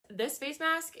this face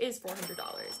mask is $400.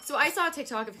 So I saw a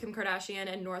TikTok of Kim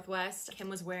Kardashian and Northwest. Kim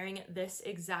was wearing this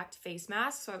exact face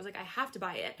mask, so I was like, I have to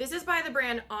buy it. This is by the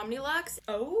brand Omnilux.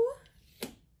 Oh,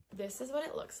 this is what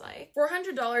it looks like.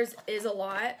 $400 is a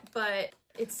lot, but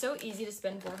it's so easy to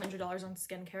spend $400 on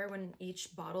skincare when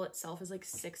each bottle itself is like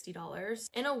 $60.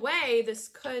 In a way, this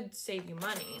could save you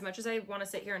money. As much as I want to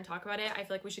sit here and talk about it, I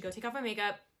feel like we should go take off my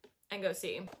makeup and go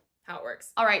see how it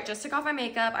works. All right, just took off my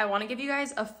makeup. I want to give you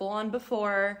guys a full-on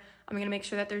before. I'm gonna make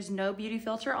sure that there's no beauty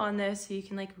filter on this so you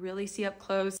can like really see up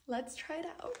close. Let's try it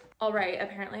out. All right,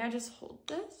 apparently I just hold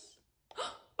this.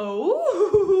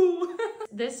 Oh,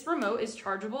 this remote is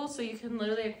chargeable, so you can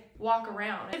literally walk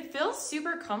around. It feels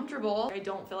super comfortable. I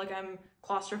don't feel like I'm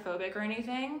claustrophobic or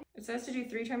anything. It says to do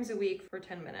 3 times a week for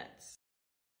 10 minutes.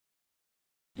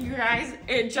 You guys,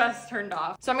 it just turned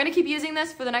off. So I'm gonna keep using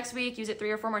this for the next week, use it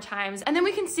 3 or 4 more times, and then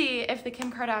we can see if the Kim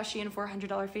Kardashian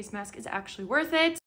 $400 face mask is actually worth it.